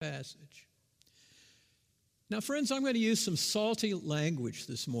passage. Now, friends, I'm going to use some salty language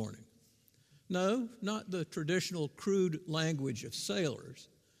this morning. No, not the traditional crude language of sailors,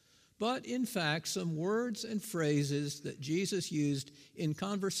 but in fact some words and phrases that Jesus used in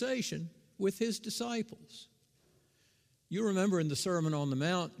conversation with his disciples. You remember in the Sermon on the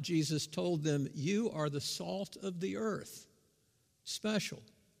Mount, Jesus told them, "You are the salt of the earth." Special,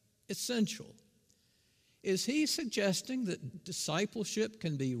 essential. Is he suggesting that discipleship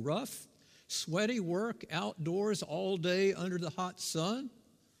can be rough, sweaty work outdoors all day under the hot sun?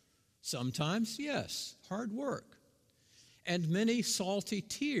 Sometimes, yes, hard work. And many salty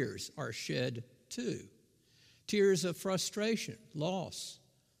tears are shed too. Tears of frustration, loss,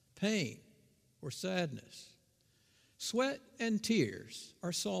 pain, or sadness. Sweat and tears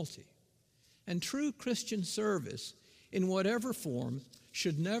are salty. And true Christian service, in whatever form,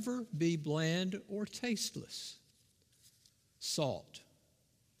 should never be bland or tasteless. Salt.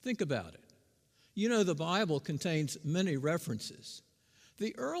 Think about it. You know, the Bible contains many references.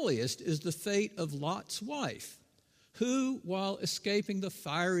 The earliest is the fate of Lot's wife, who, while escaping the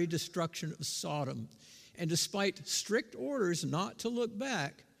fiery destruction of Sodom, and despite strict orders not to look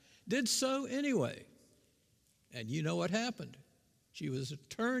back, did so anyway. And you know what happened. She was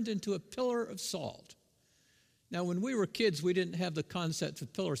turned into a pillar of salt. Now, when we were kids, we didn't have the concept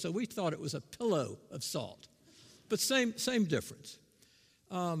of pillar, so we thought it was a pillow of salt. But same difference.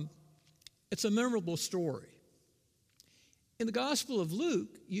 It's a memorable story. In the Gospel of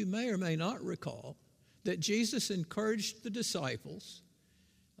Luke, you may or may not recall that Jesus encouraged the disciples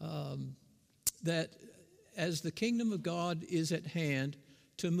that as the kingdom of God is at hand,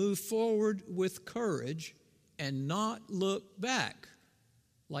 to move forward with courage and not look back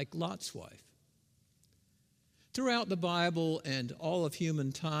like Lot's wife. Throughout the Bible and all of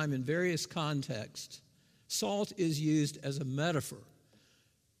human time in various contexts, salt is used as a metaphor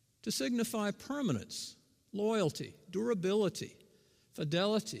to signify permanence, loyalty, durability,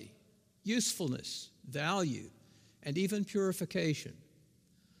 fidelity, usefulness, value, and even purification.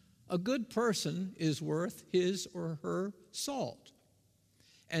 A good person is worth his or her salt,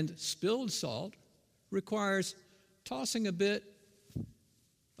 and spilled salt requires tossing a bit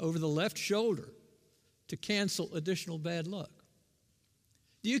over the left shoulder to cancel additional bad luck.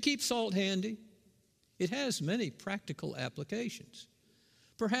 Do you keep salt handy? It has many practical applications.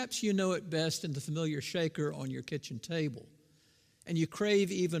 Perhaps you know it best in the familiar shaker on your kitchen table, and you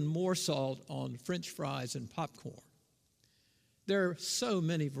crave even more salt on French fries and popcorn. There are so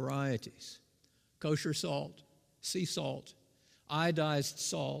many varieties: kosher salt, sea salt, iodized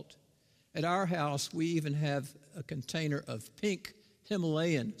salt. At our house, we even have a container of pink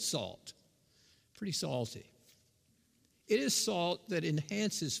Himalayan salt. Pretty salty. It is salt that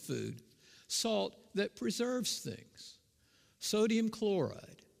enhances food, salt that preserves things. Sodium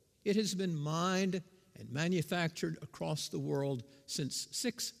chloride. It has been mined and manufactured across the world since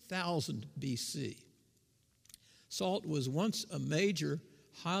 6000 BC. Salt was once a major,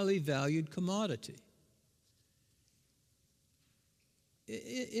 highly valued commodity.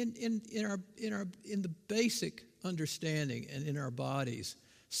 In the basic understanding and in our bodies,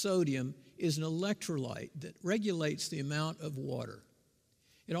 sodium is an electrolyte that regulates the amount of water.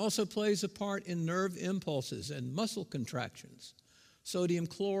 It also plays a part in nerve impulses and muscle contractions. Sodium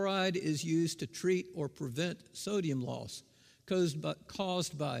chloride is used to treat or prevent sodium loss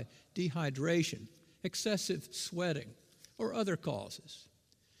caused by dehydration, excessive sweating, or other causes.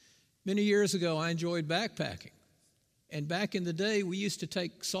 Many years ago, I enjoyed backpacking. And back in the day, we used to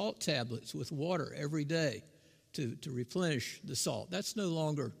take salt tablets with water every day to replenish the salt. That's no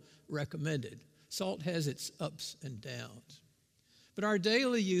longer recommended. Salt has its ups and downs. But our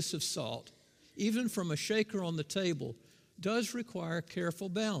daily use of salt, even from a shaker on the table, does require careful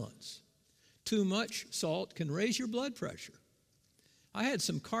balance. Too much salt can raise your blood pressure. I had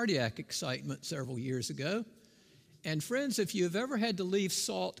some cardiac excitement several years ago. And friends, if you've ever had to leave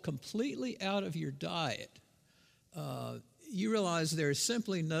salt completely out of your diet, you realize there is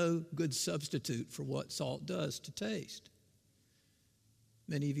simply no good substitute for what salt does to taste.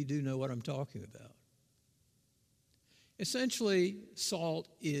 Many of you do know what I'm talking about. Essentially, salt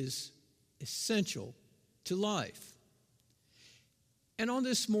is essential to life. And on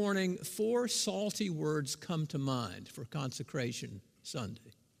this morning, 4 salty words come to mind for Consecration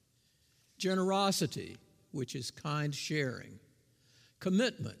Sunday. Generosity, which is kind sharing.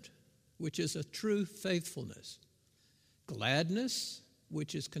 Commitment, which is a true faithfulness. Gladness,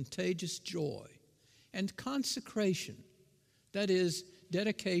 which is contagious joy. And consecration, that is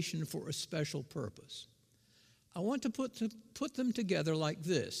dedication for a special purpose. I want to put them together like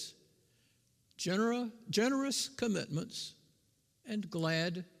this: generous commitments, and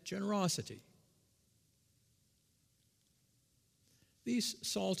glad generosity. These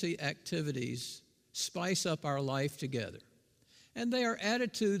salty activities spice up our life together, and they are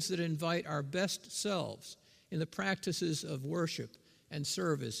attitudes that invite our best selves in the practices of worship and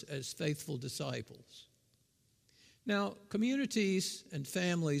service as faithful disciples. Now, communities and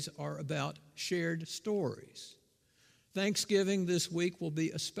families are about shared stories. Thanksgiving this week will be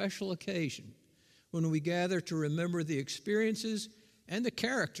a special occasion when we gather to remember the experiences and the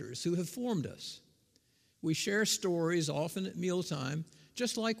characters who have formed us. We share stories often at mealtime,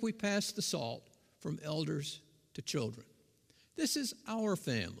 just like we pass the salt from elders to children. This is our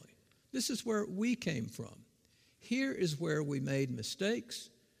family. This is where we came from. Here is where we made mistakes.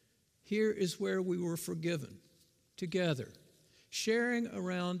 Here is where we were forgiven, together, sharing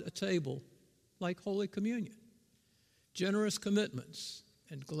around a table like Holy Communion, generous commitments,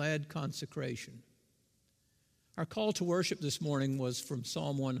 and glad consecration. Our call to worship this morning was from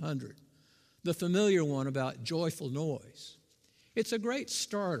Psalm 100, the familiar one about joyful noise. It's a great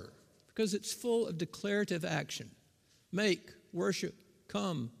starter because it's full of declarative action. Make, worship,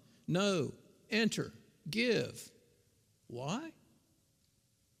 come, know, enter, give. Why?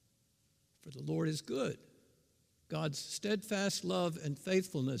 For the Lord is good. God's steadfast love and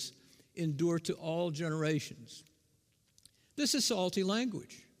faithfulness endure to all generations. This is salty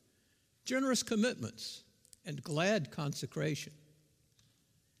language, generous commitments, and glad consecration.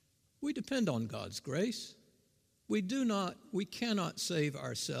 We depend on God's grace. We cannot save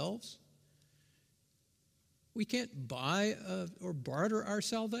ourselves. We can't buy or barter our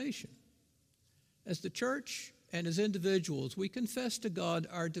salvation. As the church and as individuals, we confess to God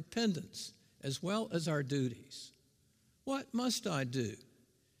our dependence as well as our duties. What must I do?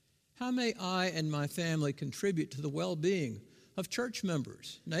 How may I and my family contribute to the well-being of church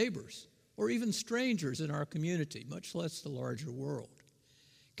members, neighbors, or even strangers in our community, much less the larger world?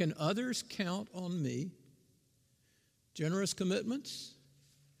 Can others count on me? Generous commitments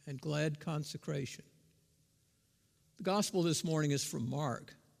and glad consecration. The gospel this morning is from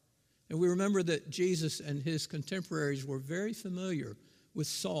Mark, and we remember that Jesus and his contemporaries were very familiar with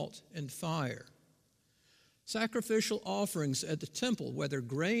salt and fire. Sacrificial offerings at the temple, whether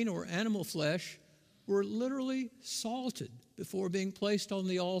grain or animal flesh, were literally salted before being placed on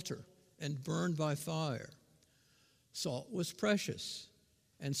the altar and burned by fire. Salt was precious,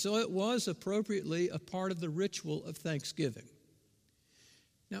 and so it was appropriately a part of the ritual of thanksgiving.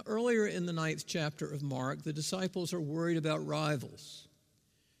 Now, earlier in the 9th chapter of Mark, the disciples are worried about rivals.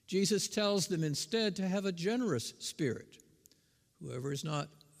 Jesus tells them instead to have a generous spirit. Whoever is not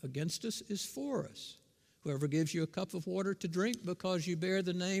against us is for us. Whoever gives you a cup of water to drink because you bear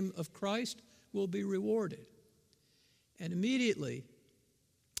the name of Christ will be rewarded. And immediately,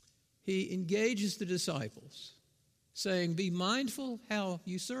 he engages the disciples, saying, be mindful how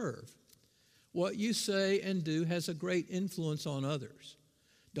you serve. What you say and do has a great influence on others.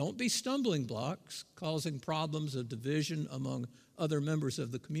 Don't be stumbling blocks, causing problems of division among other members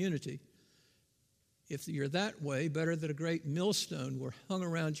of the community. If you're that way, better that a great millstone were hung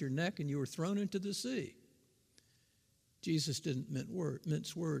around your neck and you were thrown into the sea. Jesus didn't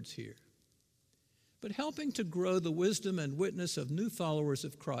mince words here. But helping to grow the wisdom and witness of new followers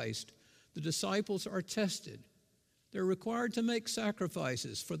of Christ, the disciples are tested. They're required to make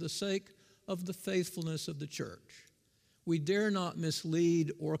sacrifices for the sake of the faithfulness of the church. We dare not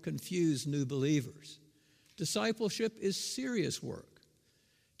mislead or confuse new believers. Discipleship is serious work.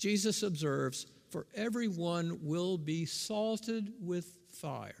 Jesus observes, for everyone will be salted with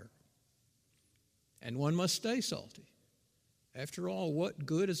fire. And one must stay salty. After all, what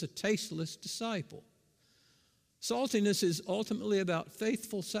good is a tasteless disciple? Saltiness is ultimately about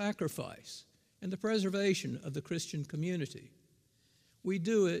faithful sacrifice and the preservation of the Christian community. We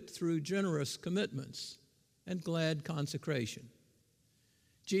do it through generous commitments and glad consecration.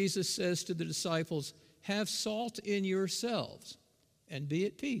 Jesus says to the disciples, have salt in yourselves and be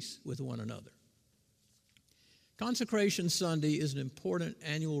at peace with one another. Consecration Sunday is an important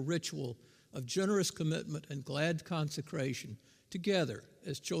annual ritual of generous commitment and glad consecration together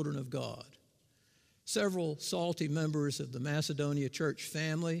as children of God. Several salty members of the Macedonia church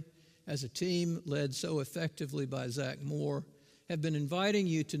family, as a team led so effectively by Zach Moore, have been inviting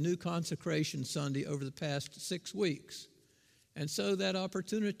you to New Consecration Sunday over the past 6 weeks. And so that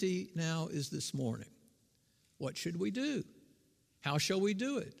opportunity now is this morning. What should we do? How shall we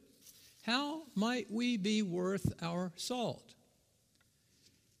do it? How might we be worth our salt?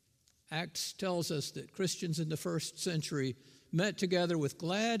 Acts tells us that Christians in the first century met together with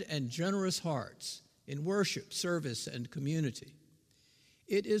glad and generous hearts in worship, service, and community.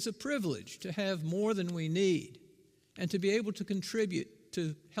 It is a privilege to have more than we need and to be able to contribute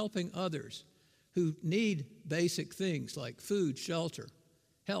to helping others who need basic things like food, shelter,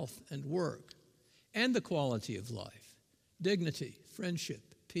 health, and work, and the quality of life, dignity,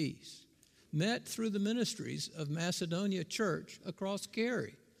 friendship, peace, met through the ministries of Macedonia Church across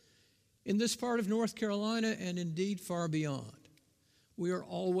Cary, in this part of North Carolina, and indeed far beyond. We are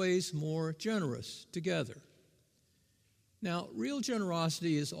always more generous together. Now, real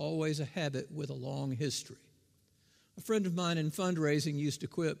generosity is always a habit with a long history. A friend of mine in fundraising used to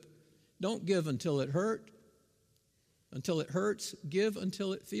quip, "Don't give until it hurts, give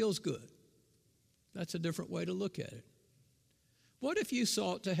until it feels good." That's a different way to look at it. What if you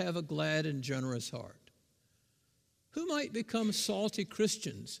sought to have a glad and generous heart? Who might become salty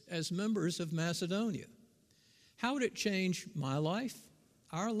Christians as members of Macedonia? How would it change my life,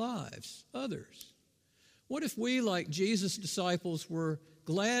 our lives, others? What if we, like Jesus' disciples, were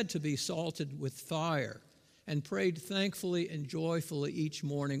glad to be salted with fire and prayed thankfully and joyfully each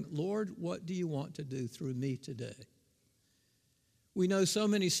morning, "Lord, what do you want to do through me today?" We know so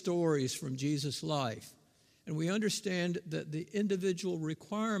many stories from Jesus' life, and we understand that the individual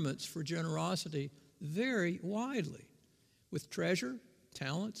requirements for generosity vary widely, with treasure,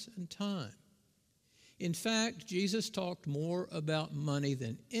 talents, and time. In fact, Jesus talked more about money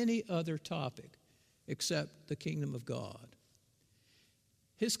than any other topic except the kingdom of God.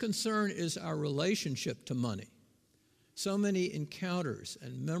 His concern is our relationship to money. So many encounters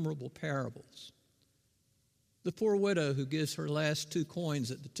and memorable parables. The poor widow who gives her last 2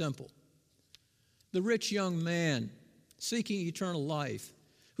 coins at the temple. The rich young man seeking eternal life,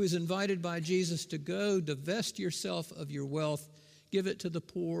 who is invited by Jesus to go, divest yourself of your wealth, give it to the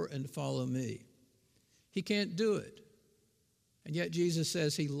poor, and follow me. He can't do it, and yet Jesus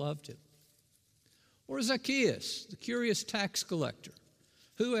says he loved him. Or Zacchaeus, the curious tax collector,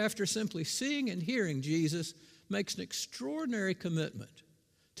 who, after simply seeing and hearing Jesus, makes an extraordinary commitment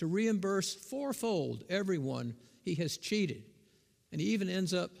to reimburse 4-fold everyone he has cheated, and he even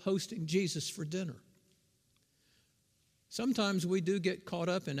ends up hosting Jesus for dinner. Sometimes we do get caught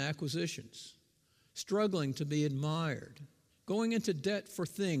up in acquisitions, struggling to be admired, going into debt for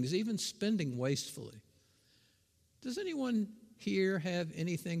things, even spending wastefully. Does anyone here have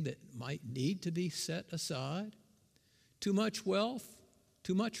anything that might need to be set aside? Too much wealth?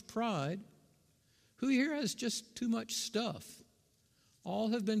 Too much pride? Who here has just too much stuff? All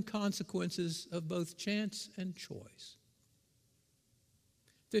have been consequences of both chance and choice.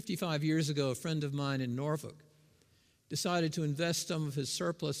 55 years ago, a friend of mine in Norfolk decided to invest some of his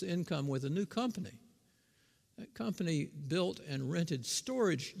surplus income with a new company. That company built and rented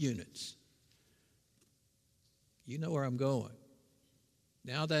storage units. You know where I'm going.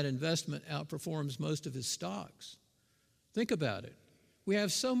 Now that investment outperforms most of his stocks. Think about it. We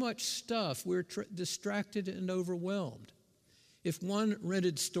have so much stuff, we're distracted and overwhelmed. If one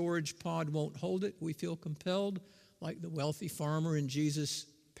rented storage pod won't hold it, we feel compelled, like the wealthy farmer in Jesus'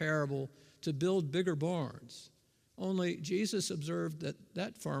 parable, to build bigger barns. Only Jesus observed that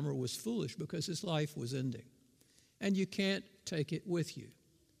that farmer was foolish because his life was ending. And you can't take it with you.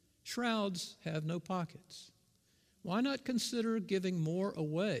 Shrouds have no pockets. Why not consider giving more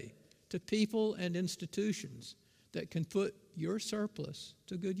away to people and institutions that can put your surplus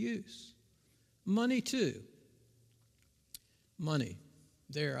to good use? Money, too. Money.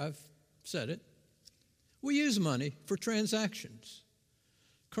 There, I've said it. We use money for transactions.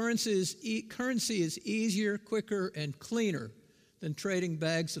 Currency is easier, quicker, and cleaner than trading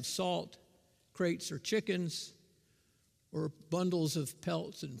bags of salt, crates or chickens, or bundles of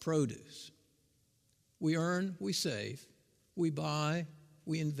pelts and produce. We earn, we save, we buy,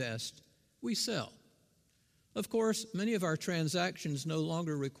 we invest, we sell. Of course, many of our transactions no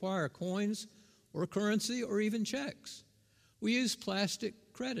longer require coins or currency or even checks. We use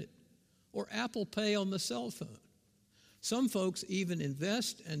plastic credit or Apple Pay on the cell phone. Some folks even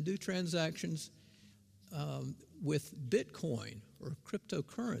invest and do transactions with Bitcoin or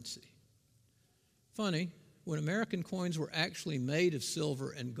cryptocurrency. Funny, when American coins were actually made of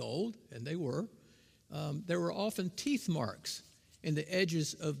silver and gold, and they were, there were often teeth marks in the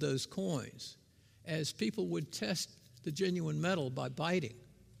edges of those coins, as people would test the genuine metal by biting.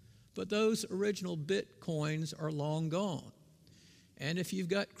 But those original Bitcoins are long gone. And if you've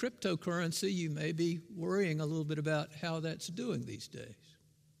got cryptocurrency, you may be worrying a little bit about how that's doing these days.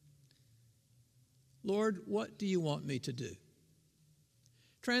 Lord, what do you want me to do?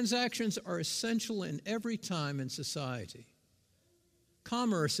 Transactions are essential in every time in society.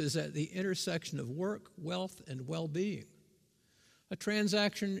 Commerce is at the intersection of work, wealth, and well-being. A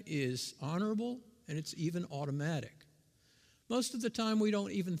transaction is honorable, and it's even automatic. Most of the time, we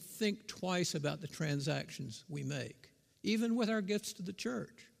don't even think twice about the transactions we make. even with our gifts to the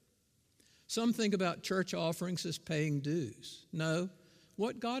church. Some think about church offerings as paying dues. No,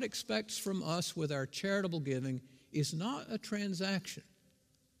 what God expects from us with our charitable giving is not a transaction,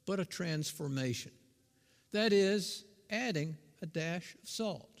 but a transformation. That is, adding a dash of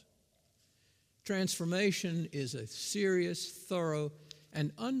salt. Transformation is a serious, thorough,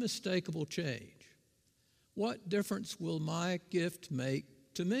 and unmistakable change. What difference will my gift make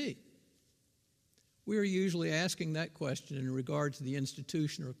to me? We are usually asking that question in regard to the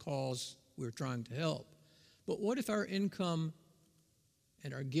institution or cause we're trying to help. But what if our income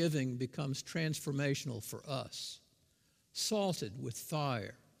and our giving becomes transformational for us, salted with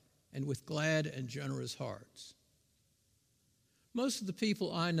fire and with glad and generous hearts? Most of the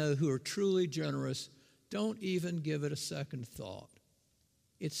people I know who are truly generous don't even give it a second thought.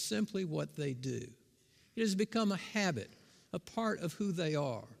 It's simply what they do. It has become a habit, a part of who they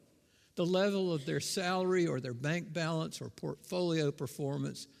are. The level of their salary or their bank balance or portfolio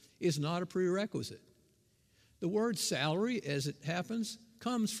performance is not a prerequisite. The word salary, as it happens,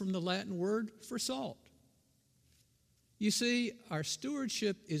 comes from the Latin word for salt. You see, our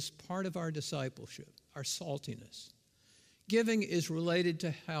stewardship is part of our discipleship, our saltiness. Giving is related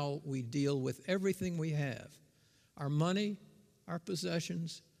to how we deal with everything we have, our money, our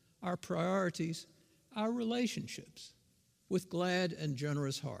possessions, our priorities, our relationships, with glad and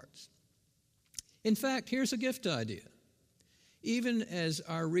generous hearts. In fact, here's a gift idea. Even as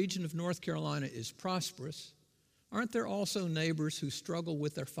our region of North Carolina is prosperous, aren't there also neighbors who struggle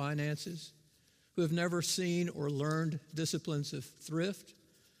with their finances, who have never seen or learned disciplines of thrift,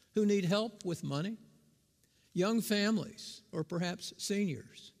 who need help with money? Young families, or perhaps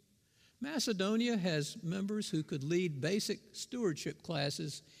seniors. Macedonia has members who could lead basic stewardship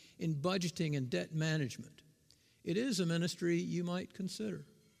classes in budgeting and debt management. It is a ministry you might consider.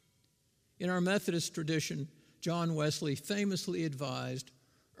 In our Methodist tradition, John Wesley famously advised,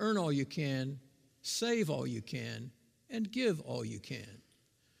 earn all you can, save all you can, and give all you can.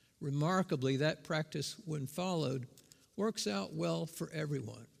 Remarkably, that practice, when followed, works out well for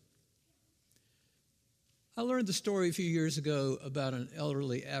everyone. I learned the story a few years ago about an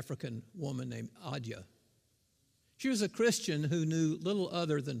elderly African woman named Adya. She was a Christian who knew little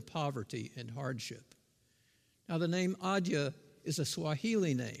other than poverty and hardship. Now, the name Adya is a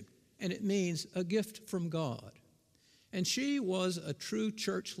Swahili name, and it means a gift from God. And she was a true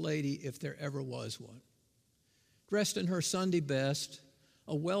church lady if there ever was one. Dressed in her Sunday best,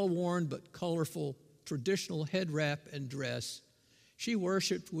 a well-worn but colorful traditional head wrap and dress, she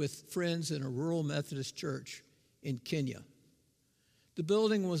worshiped with friends in a rural Methodist church in Kenya. The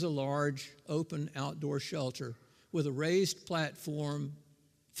building was a large, open outdoor shelter with a raised platform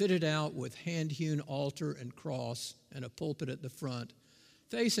fitted out with hand-hewn altar and cross and a pulpit at the front,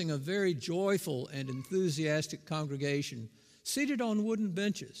 facing a very joyful and enthusiastic congregation seated on wooden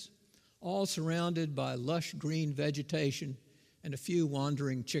benches, all surrounded by lush green vegetation and a few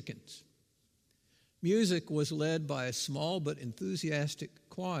wandering chickens. Music was led by a small but enthusiastic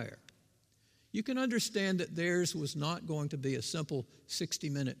choir. You can understand that theirs was not going to be a simple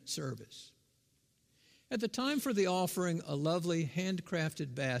 60-minute service. At the time for the offering, a lovely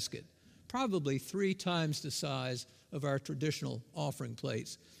handcrafted basket, probably 3 times the size of our traditional offering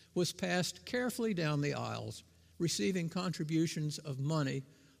plates, was passed carefully down the aisles, receiving contributions of money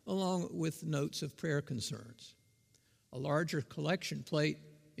along with notes of prayer concerns. A larger collection plate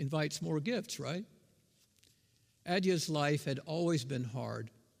invites more gifts, right? Adya's life had always been hard,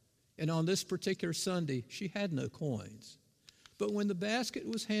 and on this particular Sunday, she had no coins. But when the basket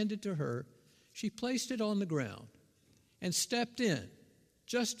was handed to her, she placed it on the ground and stepped in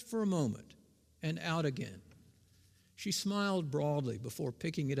just for a moment and out again. She smiled broadly before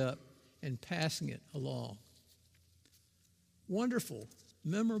picking it up and passing it along. Wonderful,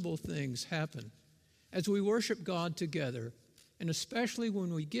 memorable things happen as we worship God together, and especially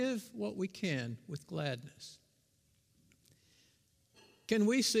when we give what we can with gladness. Can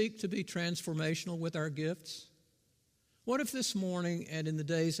we seek to be transformational with our gifts? What if this morning and in the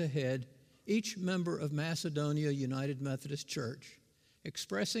days ahead, each member of Macedonia United Methodist Church,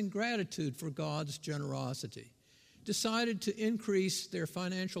 expressing gratitude for God's generosity, decided to increase their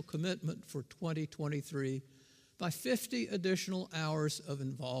financial commitment for 2023 by 50 additional hours of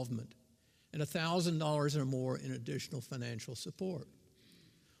involvement and $1,000 or more in additional financial support,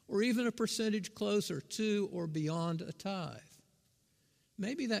 or even a percentage closer to or beyond a tithe?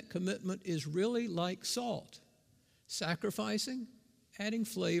 Maybe that commitment is really like salt, sacrificing, adding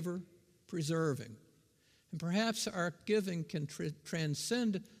flavor, preserving. And perhaps our giving can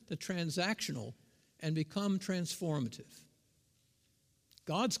transcend the transactional and become transformative.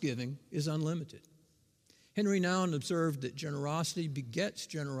 God's giving is unlimited. Henry Nouwen observed that generosity begets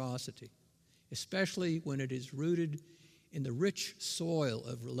generosity, especially when it is rooted in the rich soil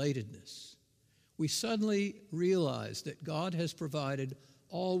of relatedness. We suddenly realize that God has provided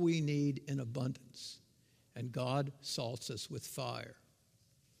all we need in abundance, and God salts us with fire.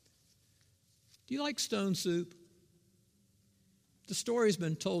 Do you like stone soup? The story's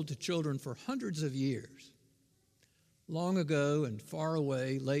been told to children for hundreds of years. Long ago and far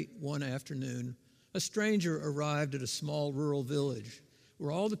away, late one afternoon, a stranger arrived at a small rural village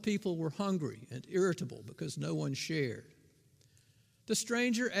where all the people were hungry and irritable because no one shared. The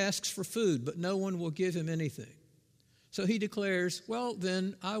stranger asks for food, but no one will give him anything. So he declares, "Well,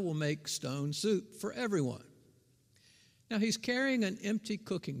 then I will make stone soup for everyone." Now he's carrying an empty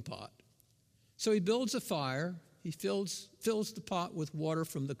cooking pot. So he builds a fire, he fills the pot with water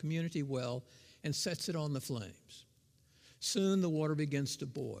from the community well, and sets it on the flames. Soon the water begins to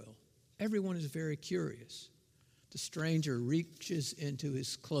boil. Everyone is very curious. The stranger reaches into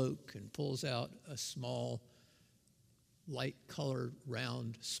his cloak and pulls out a small, light-colored,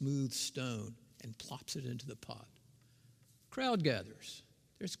 round, smooth stone and plops it into the pot. Crowd gathers.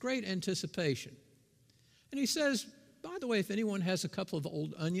 There's great anticipation. And he says, "By the way, if anyone has a couple of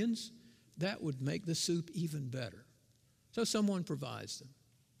old onions, that would make the soup even better." So someone provides them.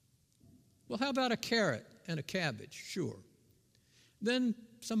 "Well, how about a carrot and a cabbage?" "Sure." Then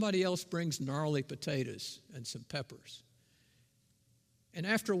somebody else brings gnarly potatoes and some peppers. And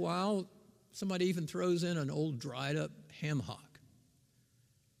after a while, somebody even throws in an old dried-up ham hock.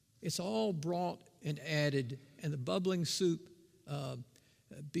 It's all brought and added, and the bubbling soup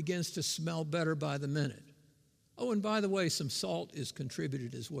begins to smell better by the minute. Oh, and by the way, some salt is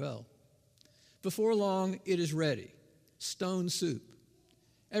contributed as well. Before long, it is ready. Stone soup.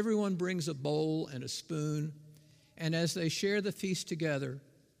 Everyone brings a bowl and a spoon, and as they share the feast together,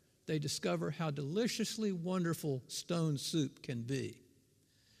 they discover how deliciously wonderful stone soup can be.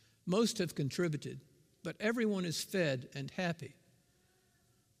 Most have contributed, but everyone is fed and happy.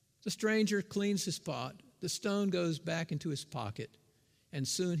 The stranger cleans his pot, the stone goes back into his pocket, and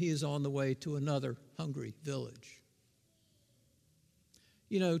soon he is on the way to another hungry village.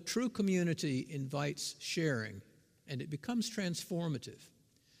 You know, true community invites sharing, and it becomes transformative.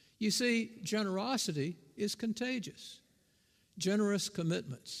 You see, generosity is contagious. Generous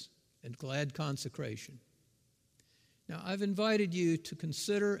commitments and glad consecration. Now, I've invited you to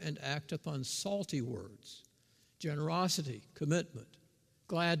consider and act upon salty words: generosity, commitment,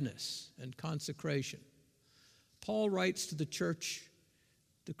 gladness, and consecration. Paul writes to the church,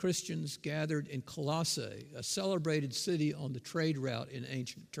 the Christians gathered in Colossae, a celebrated city on the trade route in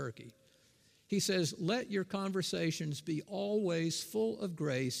ancient Turkey. He says, "Let your conversations be always full of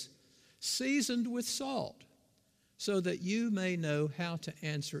grace, seasoned with salt, so that you may know how to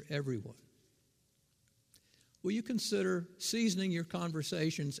answer everyone." Will you consider seasoning your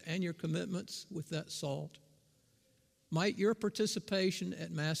conversations and your commitments with that salt? Might your participation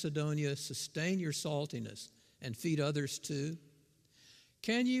at Macedonia sustain your saltiness and feed others too?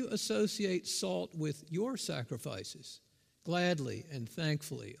 Can you associate salt with your sacrifices, gladly and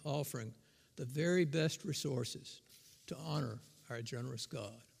thankfully offering the very best resources to honor our generous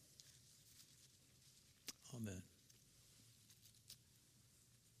God? Amen.